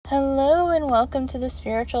and welcome to the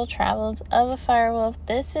spiritual travels of a firewolf.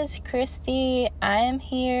 This is Christy. I am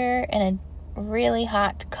here in a really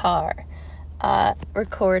hot car,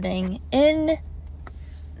 recording in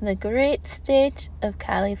the great state of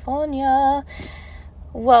California.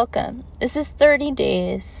 Welcome. This is 30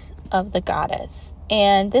 Days of the Goddess,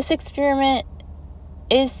 and this experiment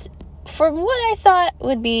is from what I thought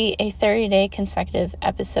would be a 30-day consecutive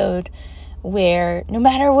episode where no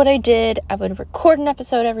matter what I did, I would record an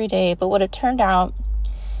episode every day. But what it turned out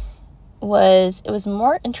was it was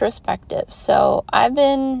more introspective. So I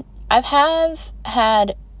have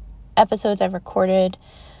had episodes I've recorded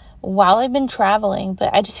while I've been traveling,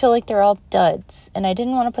 but I just feel like they're all duds, and I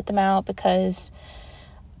didn't want to put them out because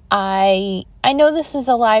I know this is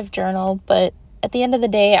a live journal, but at the end of the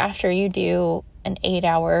day, after you do an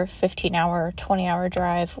 8-hour, 15-hour, 20-hour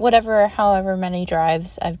drive, however many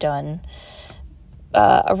drives I've done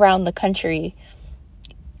around the country,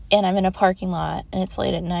 and I'm in a parking lot and it's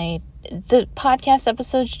late at night, the podcast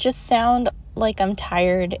episodes just sound like I'm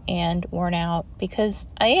tired and worn out, because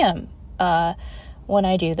I am when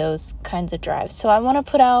I do those kinds of drives. So I want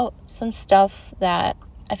to put out some stuff that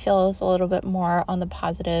I feel is a little bit more on the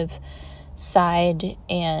positive side,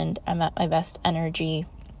 and I'm at my best energy.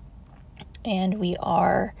 And we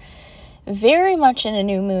are very much in a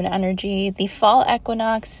new moon energy. The fall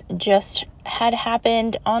equinox just had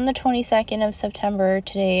happened on the 22nd of September.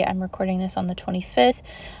 Today I'm recording this on the 25th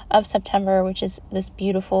of September, which is this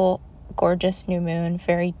beautiful, gorgeous new moon,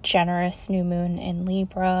 very generous new moon in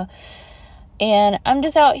Libra. And I'm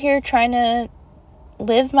just out here trying to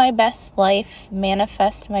live my best life,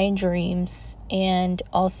 manifest my dreams, and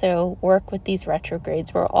also work with these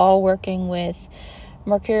retrogrades. We're all working with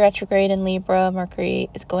Mercury retrograde in Libra. Mercury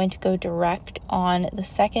is going to go direct on the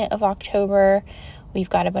 2nd of October. We've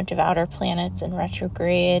got a bunch of outer planets in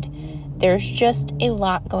retrograde. There's just a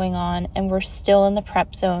lot going on, and we're still in the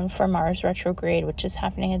prep zone for Mars retrograde, which is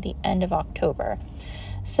happening at the end of October.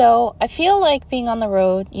 So I feel like being on the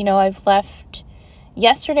road, I've left.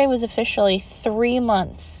 Yesterday was officially 3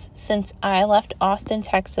 months since I left Austin,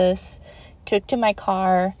 Texas, took to my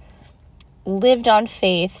car, lived on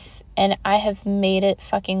faith, and I have made it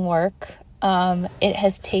fucking work. It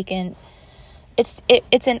has taken, it's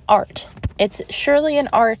an art. It's surely an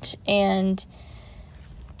art. And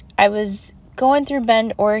I was going through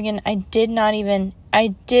Bend, Oregon. I did not even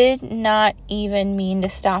mean to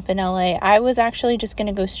stop in LA. I was actually just going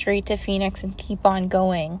to go straight to Phoenix and keep on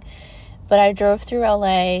going. But I drove through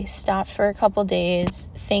LA, stopped for a couple days.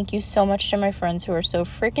 Thank you so much to my friends who are so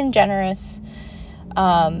freaking generous.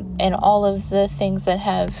 And all of the things that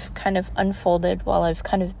have kind of unfolded while I've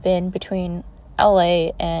kind of been between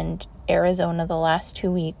LA and Arizona the last 2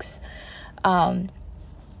 weeks.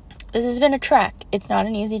 This has been a trek. It's not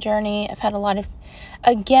an easy journey. I've had a lot of,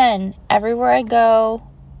 again, everywhere I go,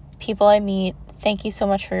 people I meet, thank you so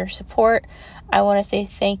much for your support. I want to say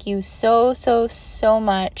thank you so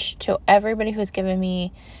much to everybody who's given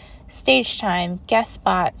me stage time, guest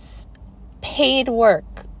spots, paid work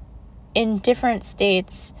in different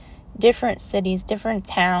states, different cities, different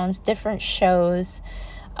towns, different shows,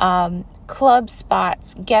 club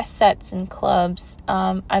spots, guest sets in clubs.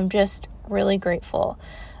 I'm just really grateful.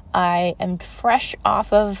 I am fresh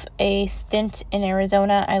off of a stint in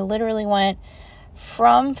Arizona. I literally went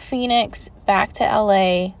from Phoenix back to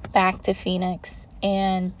LA, back to Phoenix,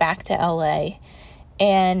 and back to LA.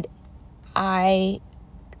 And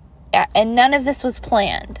none of this was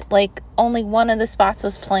planned. Like, only one of the spots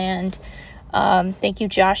was planned. Thank you,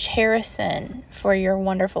 Josh Harrison, for your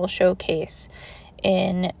wonderful showcase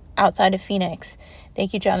outside of Phoenix.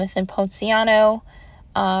 Thank you, Jonathan Ponciano,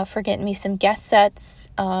 for getting me some guest sets.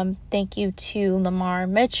 Thank you to Lamar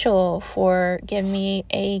Mitchell for giving me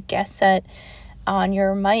a guest set on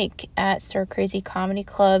your mic at Stir Crazy Comedy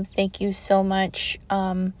Club. Thank you so much,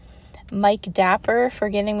 Mike Dapper, for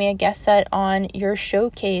getting me a guest set on your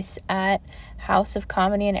showcase at House of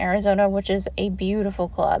Comedy in Arizona, which is a beautiful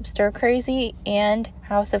club. Stir Crazy and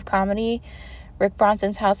House of Comedy, Rick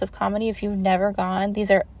Bronson's House of Comedy, if you've never gone,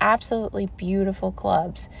 these are absolutely beautiful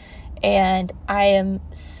clubs. And I am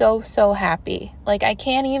so happy. Like, I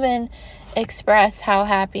can't even express how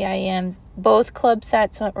happy I am. Both club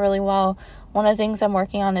sets went really well. One of the things I'm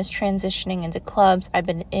working on is transitioning into clubs. I've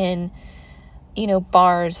been in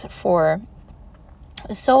bars for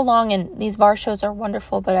so long, and these bar shows are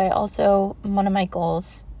wonderful, but one of my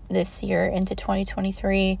goals this year into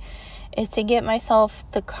 2023 is to get myself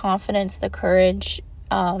the confidence, the courage,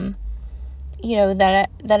 that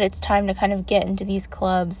it's time to kind of get into these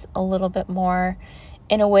clubs a little bit more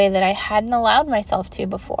in a way that I hadn't allowed myself to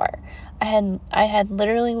before. I had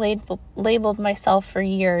literally labeled myself for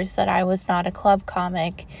years that I was not a club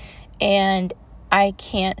comic, and I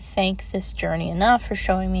can't thank this journey enough for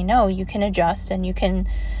showing me, no, you can adjust and you can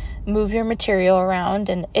move your material around.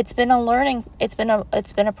 And it's been it's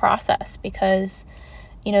been a process, because,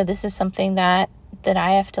 you know, this is something that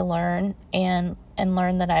I have to learn and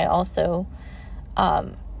learn that I also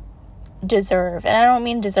deserve. And I don't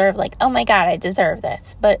mean deserve like, oh my God, I deserve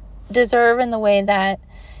this, but deserve in the way that,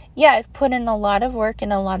 yeah, I've put in a lot of work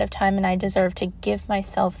and a lot of time, and I deserve to give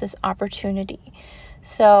myself this opportunity.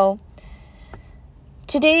 So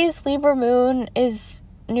today's Libra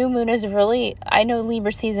new moon is really, I know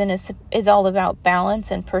Libra season is all about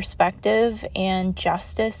balance and perspective and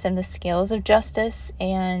justice and the scales of justice.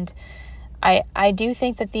 And I do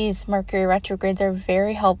think that these Mercury retrogrades are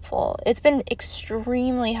very helpful. It's been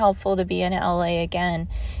extremely helpful to be in LA again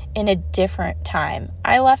in a different time.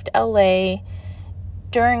 I left LA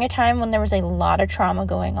during a time when there was a lot of trauma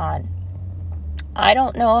going on. I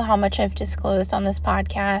don't know how much I've disclosed on this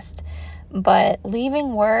podcast, but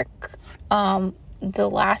leaving work, the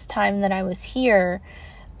last time that I was here,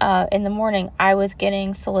 in the morning, I was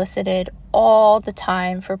getting solicited all the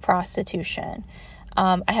time for prostitution.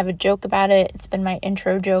 I have a joke about it. It's been my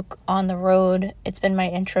intro joke on the road. It's been my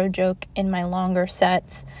intro joke in my longer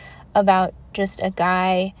sets about just a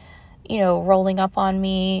guy, you know, rolling up on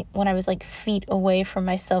me when I was like feet away from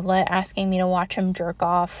my sublet, asking me to watch him jerk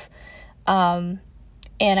off. And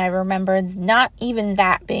I remember not even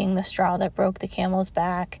that being the straw that broke the camel's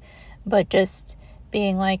back, but just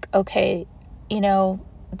being like, okay, you know,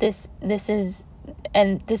 this is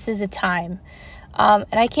a time. And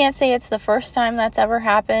I can't say it's the first time that's ever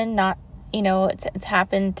happened. Not, you know, it's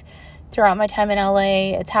happened throughout my time in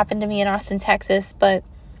LA. It's happened to me in Austin, Texas, but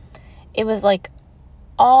it was like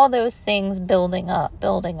all those things building up,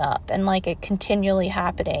 and like it continually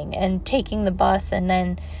happening, and taking the bus and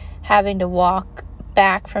then having to walk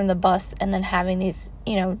back from the bus and then having these,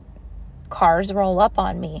 you know, cars roll up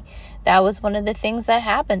on me. That was one of the things that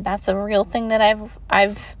happened. That's a real thing that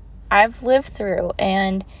I've lived through.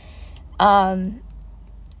 And,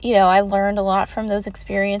 you know, I learned a lot from those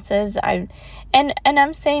experiences. And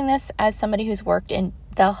I'm saying this as somebody who's worked in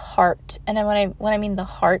the heart. And when I mean the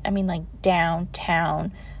heart, I mean like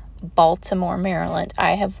downtown Baltimore, Maryland.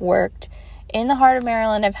 I have worked in the heart of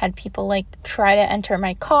Maryland. I've had people like try to enter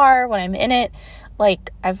my car when I'm in it.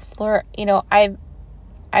 Like I've learned, you know,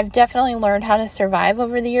 I've definitely learned how to survive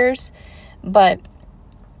over the years, but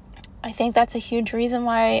I think that's a huge reason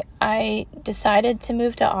why I decided to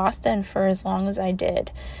move to Austin for as long as I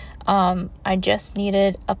did. I just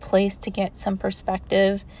needed a place to get some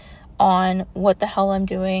perspective on what the hell I'm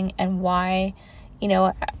doing and why. You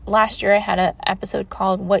know, last year I had an episode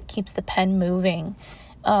called What Keeps the Pen Moving.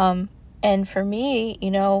 And for me,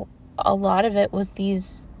 you know, a lot of it was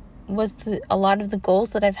a lot of the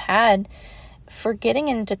goals that I've had for getting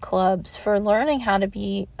into clubs, for learning how to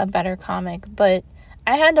be a better comic. But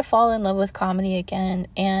I had to fall in love with comedy again.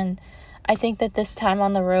 And I think that this time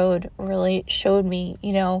on the road really showed me,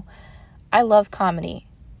 you know, I love comedy.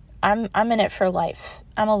 I'm in it for life.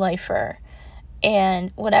 I'm a lifer.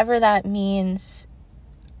 And whatever that means,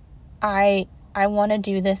 I want to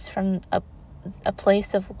do this from a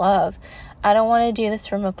place of love. I don't want to do this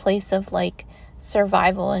from a place of like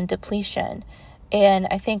survival and depletion. And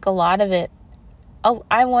I think a lot of it,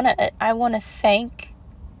 I want to thank,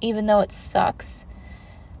 even though it sucks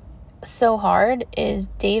so hard, is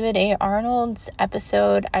David A. Arnold's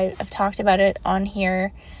episode. I've talked about it on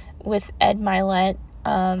here with Ed Milet.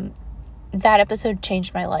 That episode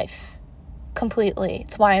changed my life completely.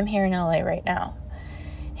 It's why I'm here in LA right now.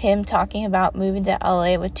 Him talking about moving to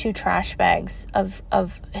LA with 2 trash bags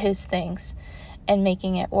of his things and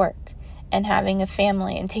making it work, and having a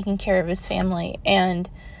family and taking care of his family. And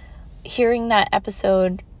hearing that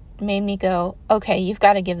episode made me go, okay, you've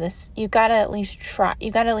got to give this, you've got to at least try,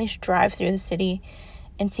 you've got to at least drive through the city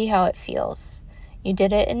and see how it feels. You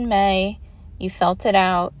did it in May, you felt it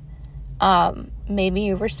out. Maybe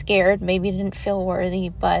you were scared, maybe you didn't feel worthy,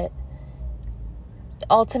 but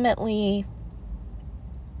ultimately,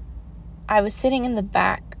 I was sitting in the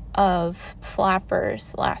back of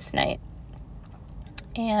Flappers last night,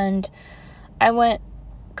 and I went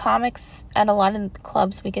comics at a lot of the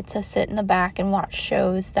clubs. We get to sit in the back and watch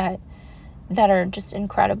shows that are just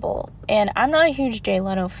incredible. And I'm not a huge Jay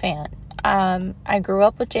Leno fan. I grew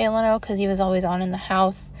up with Jay Leno because he was always on in the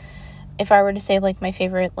house. If I were to say like my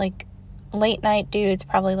favorite like late night dudes,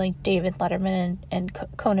 probably like David Letterman and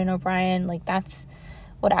Conan O'Brien. Like that's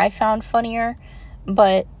what I found funnier.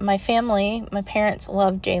 But my parents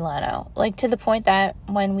loved Jay Leno. Like, to the point that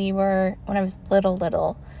when I was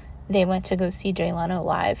little, they went to go see Jay Leno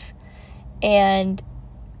live. And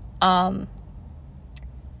I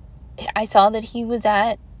saw that he was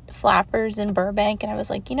at Flappers in Burbank, and I was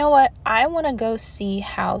like, you know what? I want to go see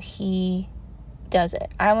how he does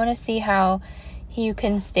it. I want to see how he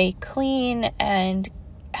can stay clean, and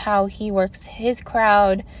how he works his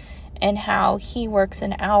crowd, and how he works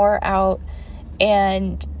an hour out.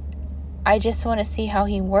 And I just want to see how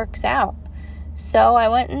he works out. So I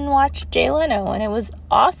went and watched Jay Leno, and it was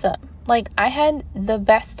awesome. Like, I had the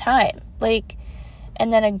best time. Like,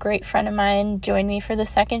 and then a great friend of mine joined me for the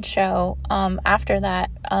second show after that.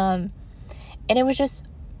 And it was just,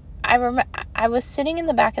 I remember I was sitting in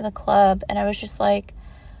the back of the club, and I was just like,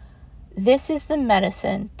 this is the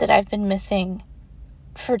medicine that I've been missing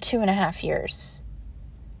for 2.5 years.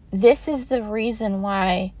 This is the reason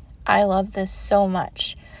why I love this so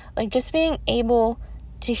much. Like, just being able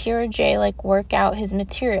to hear Jay, like, work out his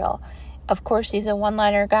material. Of course, he's a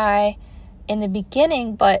one-liner guy in the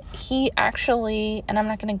beginning, but he actually, and I'm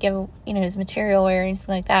not going to give, his material or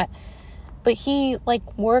anything like that, but he,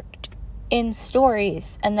 like, worked in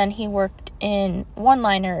stories, and then he worked in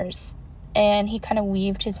one-liners, and he kind of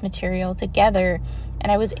weaved his material together.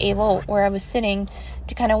 And I was able, where I was sitting,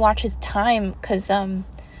 to kind of watch his time, because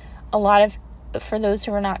for those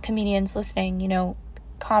who are not comedians listening,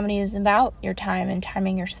 comedy is about your time and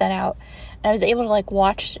timing your set out. And I was able to, like,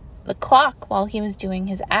 watch the clock while he was doing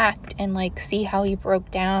his act, and, like, see how he broke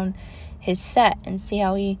down his set, and see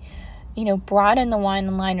how he, brought in the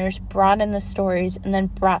one-liners, brought in the stories, and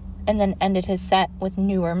then ended his set with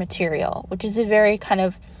newer material, which is a very kind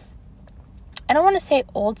of, I don't want to say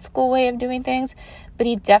old school way of doing things, but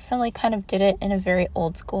he definitely kind of did it in a very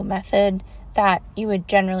old school method that you would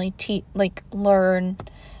generally learn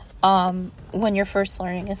when you're first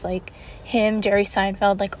learning. Is like him, Jerry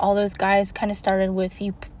Seinfeld, like all those guys kind of started with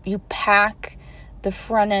you pack the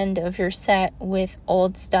front end of your set with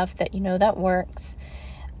old stuff that that works,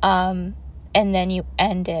 and then you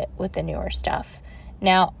end it with the newer stuff.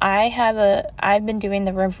 Now I've been doing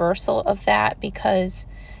the reversal of that, because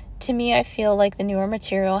to me, I feel like the newer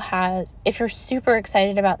material has, if you're super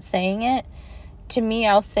excited about saying it, to me,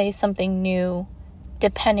 I'll say something new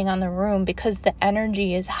depending on the room, because the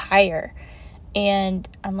energy is higher. And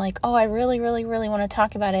I'm like, oh, I really, really, really want to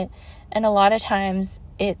talk about it. And a lot of times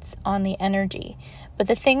it's on the energy. But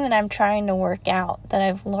the thing that I'm trying to work out, that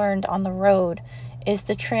I've learned on the road, is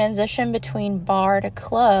the transition between bar to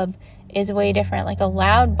club is way different. Like, a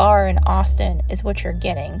loud bar in Austin is what you're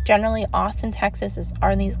getting. Generally, Austin, Texas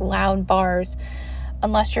are these loud bars,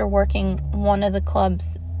 unless you're working one of the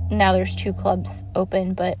clubs. Now there's 2 clubs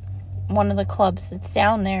open, but one of the clubs that's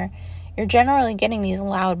down there, you're generally getting these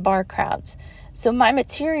loud bar crowds. So my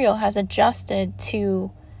material has adjusted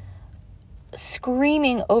to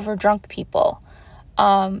screaming over drunk people,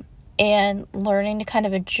 and learning to kind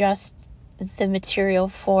of adjust the material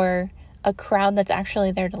for a crowd that's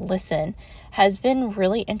actually there to listen has been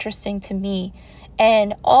really interesting to me.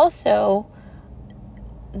 And also,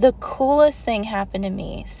 the coolest thing happened to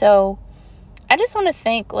me. So I just want to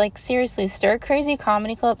thank, like, seriously, Stir Crazy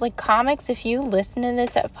Comedy Club. Like, comics, if you listen to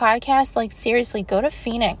this podcast, like, seriously, go to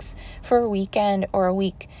Phoenix for a weekend or a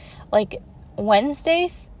week. Like, Wednesday,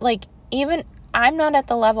 like, even I'm not at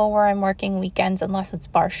the level where I'm working weekends unless it's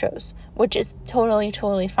bar shows, which is totally,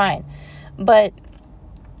 totally fine. But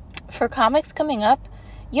for comics coming up,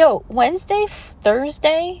 Wednesday,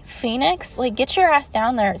 Thursday, Phoenix, like, get your ass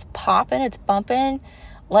down there. It's popping, it's bumping.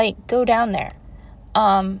 Like, go down there.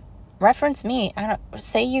 Reference me. I don't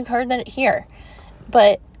say you heard that here.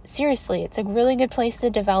 But seriously, it's a really good place to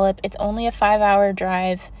develop. It's only a 5-hour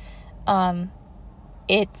drive.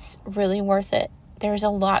 It's really worth it. There's a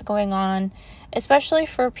lot going on, especially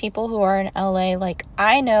for people who are in LA. Like,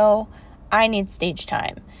 I know I need stage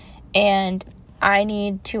time, and I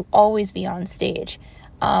need to always be on stage.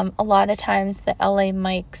 A lot of times the LA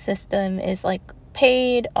mic system is like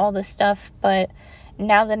paid, all this stuff, but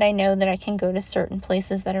now that I know that I can go to certain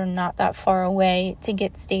places that are not that far away to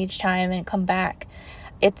get stage time and come back,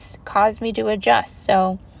 it's caused me to adjust.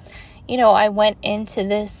 So, I went into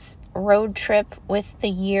this road trip with the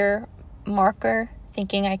year marker,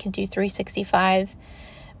 thinking I could do 365,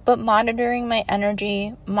 but monitoring my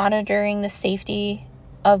energy, monitoring the safety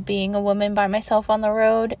of being a woman by myself on the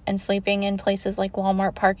road and sleeping in places like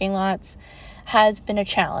Walmart parking lots has been a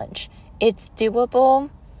challenge. It's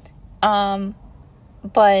doable,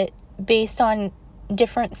 but based on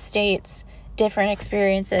different states, different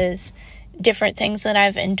experiences, different things that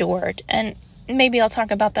I've endured, and maybe I'll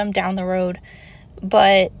talk about them down the road,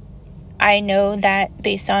 but I know that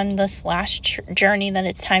based on this last journey that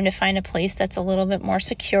it's time to find a place that's a little bit more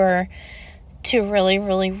secure, to really,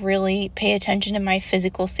 really, really pay attention to my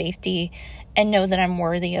physical safety and know that I'm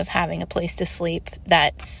worthy of having a place to sleep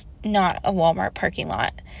that's not a Walmart parking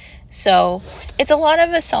lot. So it's a lot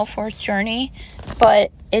of a self-worth journey,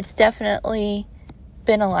 but it's definitely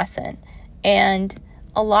been a lesson. And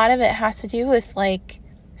a lot of it has to do with like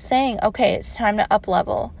saying, okay, it's time to up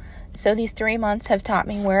level. So these 3 months have taught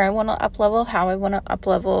me where I want to up level, how I want to up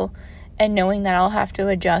level, and knowing that I'll have to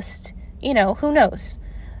adjust. You know, who knows?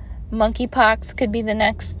 Monkeypox could be the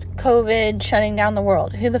next COVID shutting down the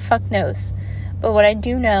world. Who the fuck knows? But what I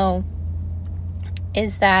do know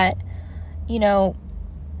is that, you know,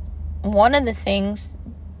 one of the things,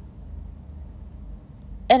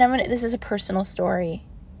 and this is a personal story,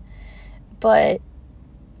 but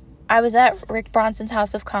I was at Rick Bronson's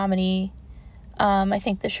House of Comedy. I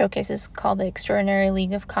think the showcase is called the Extraordinary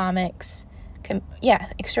League of Comics.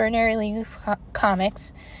 Extraordinary League of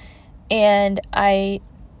Comics. And I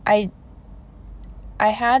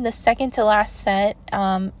had the second to last set.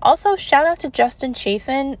 Also, shout out to Justin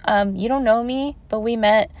Chafin. You don't know me, but we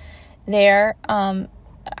met there.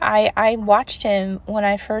 I watched him when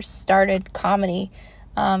I first started comedy.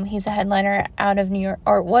 He's a headliner out of New York,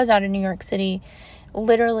 or was out of New York City.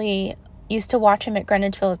 Literally used to watch him at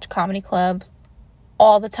Greenwich Village Comedy Club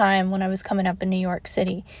all the time when I was coming up in New York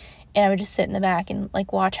City. And I would just sit in the back and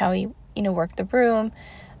like watch how he, you know, worked the room.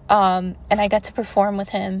 And I got to perform with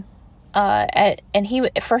him.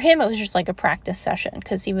 For him, it was just like a practice session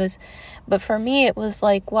but for me, it was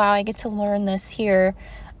like, wow, I get to learn this here.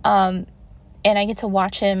 And I get to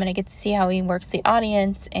watch him and I get to see how he works the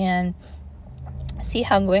audience and see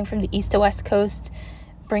how going from the East to West Coast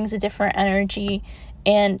brings a different energy.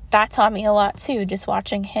 And that taught me a lot too, just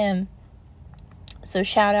watching him. So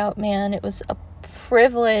shout out, man. It was a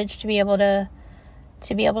privilege to be able to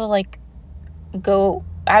like go.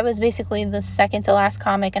 I was basically the second to last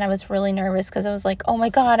comic, and I was really nervous because I was like, oh my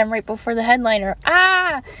God, I'm right before the headliner.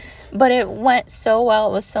 But it went so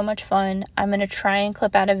well. It was so much fun. I'm going to try and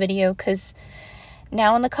clip out a video because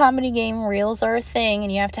now in the comedy game, reels are a thing,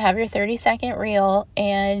 and you have to have your 30-second reel.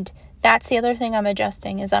 And that's the other thing I'm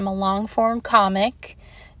adjusting is I'm a long-form comic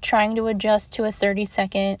trying to adjust to a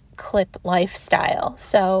 30-second clip lifestyle.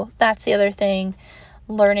 So that's the other thing.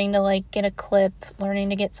 Learning to like get a clip, learning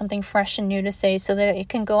to get something fresh and new to say so that it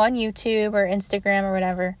can go on YouTube or Instagram or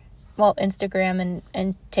whatever. Well, Instagram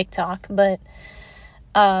and TikTok, but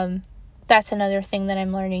that's another thing that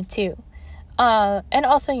I'm learning too. And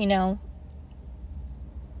also, you know,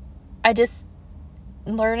 I just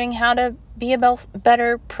learning how to be a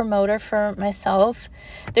better promoter for myself.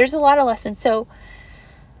 There's a lot of lessons. So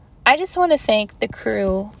I just want to thank the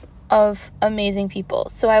crew of amazing people.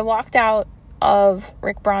 So I walked out of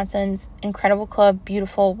Rick Bronson's incredible club,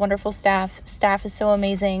 beautiful, wonderful staff. Staff is so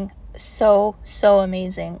amazing. So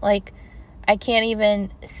amazing. Like, I can't even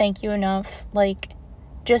thank you enough. Like,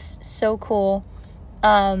 just so cool.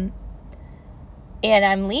 And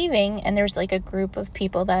I'm leaving, and there's like a group of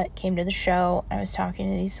people that came to the show. I was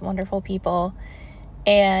talking to these wonderful people,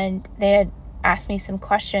 and they had asked me some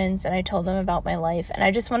questions, and I told them about my life. And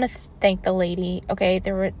I just want to thank the lady. Okay,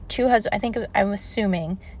 there were I'm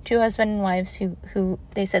assuming two husband and wives who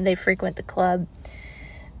they said they frequent the club.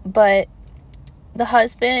 But the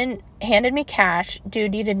husband handed me cash.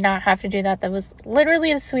 Dude, you did not have to do that. That was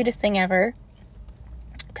literally the sweetest thing ever.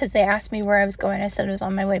 Because they asked me where I was going. I said I was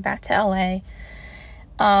on my way back to LA.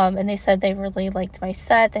 And they said they really liked my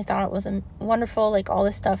set. They thought it was wonderful, like all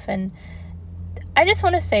this stuff. And I just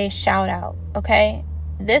want to say shout out, okay?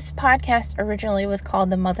 This podcast originally was called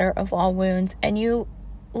The Mother of All Wounds. And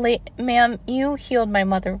ma'am, you healed my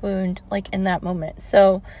mother wound, like, in that moment.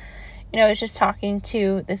 So, you know, I was just talking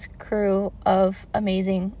to this crew of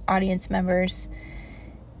amazing audience members.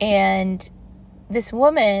 And this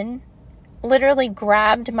woman literally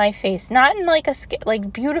grabbed my face, not in like a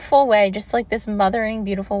beautiful way, just like this mothering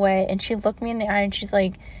beautiful way. And she looked me in the eye and she's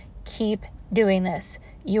like, keep doing this.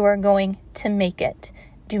 You are going to make it.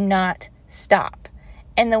 Do not stop.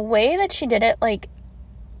 And the way that she did it, like,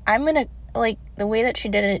 the way that she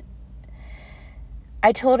did it,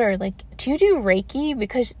 I told her, like, do you do Reiki?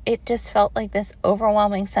 Because it just felt like this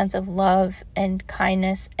overwhelming sense of love and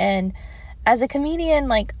kindness. And as a comedian,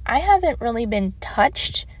 like, I haven't really been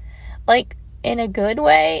touched, like, in a good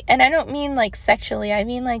way. And I don't mean, like, sexually. I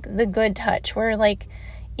mean, like, the good touch where, like,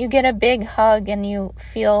 you get a big hug and you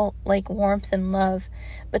feel, like, warmth and love.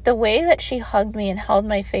 But the way that she hugged me and held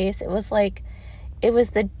my face, it was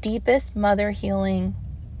the deepest mother healing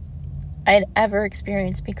I had ever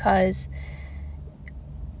experienced, because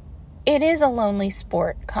it is a lonely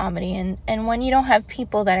sport, comedy, and when you don't have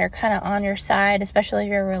people that are kind of on your side, especially if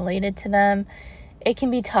you're related to them, it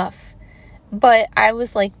can be tough. But I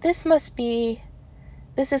was like, this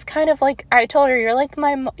is kind of like, I told her, you're like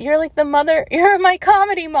the mother, you're my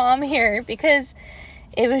comedy mom here, because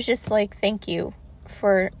it was just like, thank you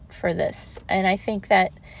for this. And I think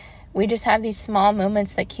that we just have these small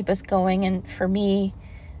moments that keep us going. And for me,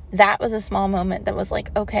 that was a small moment that was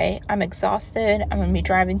like, okay, I'm exhausted. I'm going to be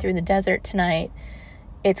driving through the desert tonight.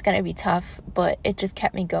 It's going to be tough, but it just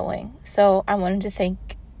kept me going. So I wanted to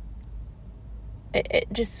thank it,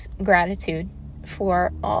 just gratitude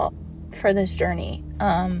for this journey.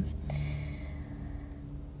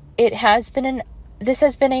 This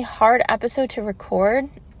has been a hard episode to record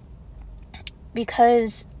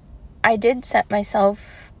because I did set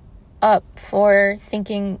myself up for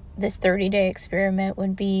thinking this 30-day experiment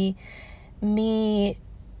would be me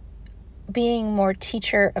being more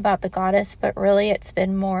teacher about the goddess, but really it's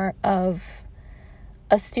been more of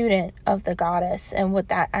a student of the goddess and what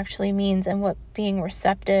that actually means and what being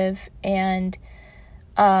receptive and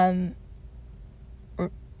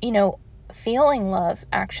feeling love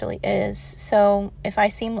actually is. So if I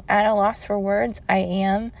seem at a loss for words, I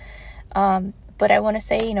am, but I want to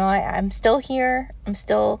say, I'm still here. I'm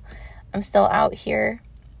still out here.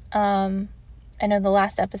 I know the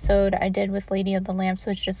last episode I did with Lady of the Lamps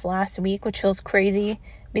was just last week, which feels crazy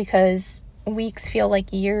because weeks feel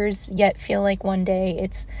like years, yet feel like one day.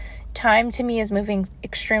 It's time to me is moving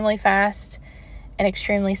extremely fast and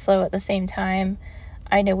extremely slow at the same time.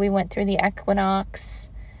 I know we went through the equinox,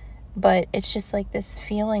 but it's just like this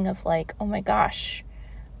feeling of like, oh my gosh,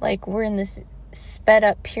 like we're in this sped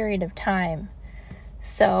up period of time.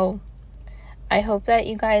 So I hope that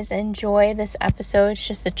you guys enjoy this episode. It's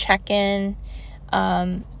just a check-in.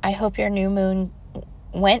 I hope your new moon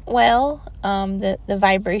went well. The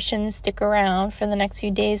vibrations stick around for the next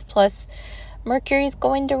few days. Plus, Mercury's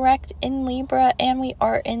going direct in Libra, and we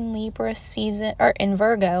are in Libra season, or in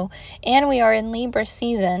Virgo, and we are in Libra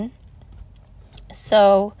season.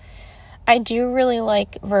 So I do really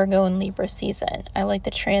like Virgo and Libra season. I like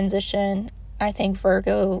the transition. I think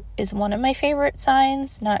Virgo is one of my favorite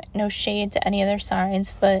signs. No shade to any other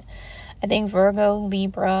signs, but I think Virgo,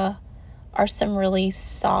 Libra are some really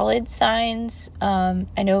solid signs. I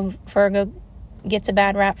know Virgo gets a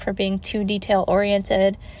bad rap for being too detail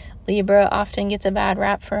oriented. Libra often gets a bad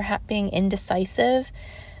rap for being indecisive,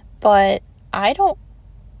 but I don't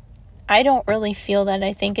really feel that.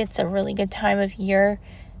 I think it's a really good time of year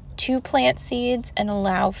to plant seeds and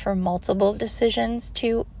allow for multiple decisions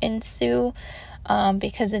to ensue,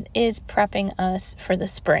 because it is prepping us for the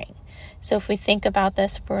spring. So if we think about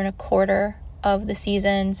this, we're in a quarter of the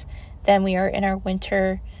seasons, then we are in our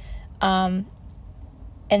winter, and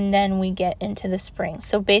then we get into the spring.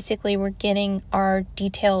 So basically we're getting our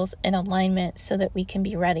details in alignment so that we can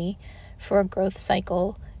be ready for a growth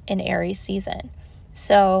cycle in Aries season.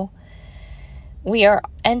 So we are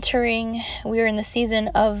in the season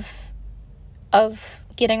of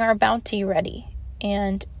getting our bounty ready,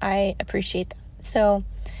 and I appreciate that. So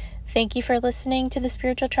thank you for listening to the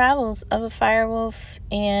spiritual travels of a firewolf,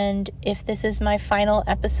 and if this is my final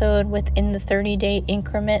episode within the 30-day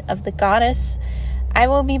increment of the goddess, I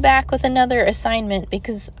will be back with another assignment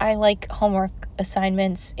because I like homework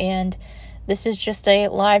assignments, and this is just a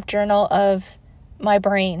live journal of my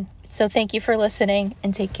brain. So thank you for listening,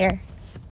 and take care.